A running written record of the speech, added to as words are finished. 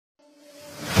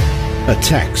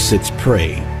attacks its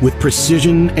prey with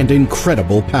precision and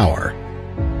incredible power.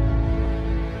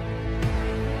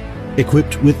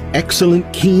 Equipped with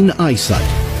excellent keen eyesight,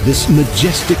 this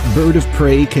majestic bird of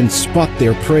prey can spot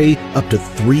their prey up to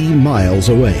 3 miles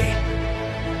away.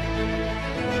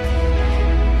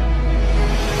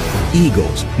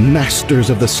 Eagles, masters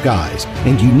of the skies,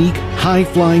 and unique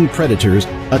high-flying predators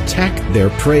attack their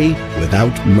prey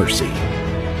without mercy.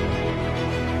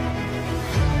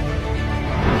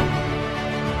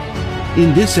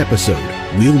 In this episode,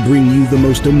 we'll bring you the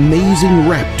most amazing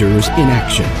raptors in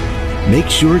action. Make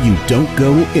sure you don't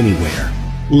go anywhere.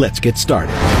 Let's get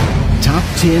started. Top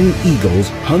 10 eagles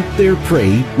hunt their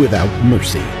prey without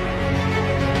mercy.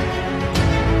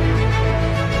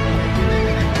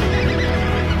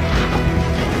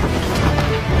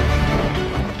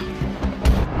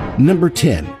 Number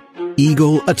 10.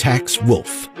 Eagle attacks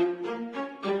wolf.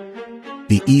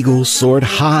 The eagle soared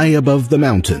high above the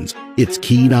mountains, its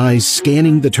keen eyes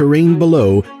scanning the terrain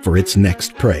below for its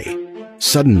next prey.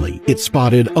 Suddenly, it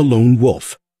spotted a lone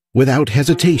wolf. Without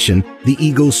hesitation, the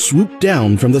eagle swooped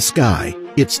down from the sky,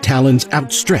 its talons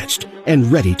outstretched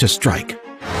and ready to strike.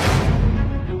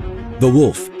 The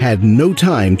wolf had no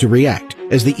time to react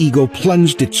as the eagle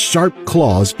plunged its sharp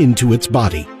claws into its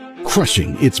body,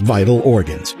 crushing its vital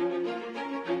organs.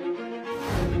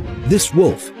 This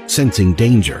wolf, sensing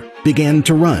danger, began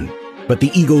to run, but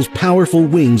the eagle's powerful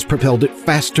wings propelled it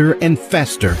faster and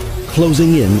faster,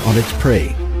 closing in on its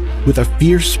prey. With a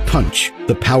fierce punch,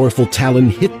 the powerful talon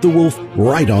hit the wolf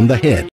right on the head,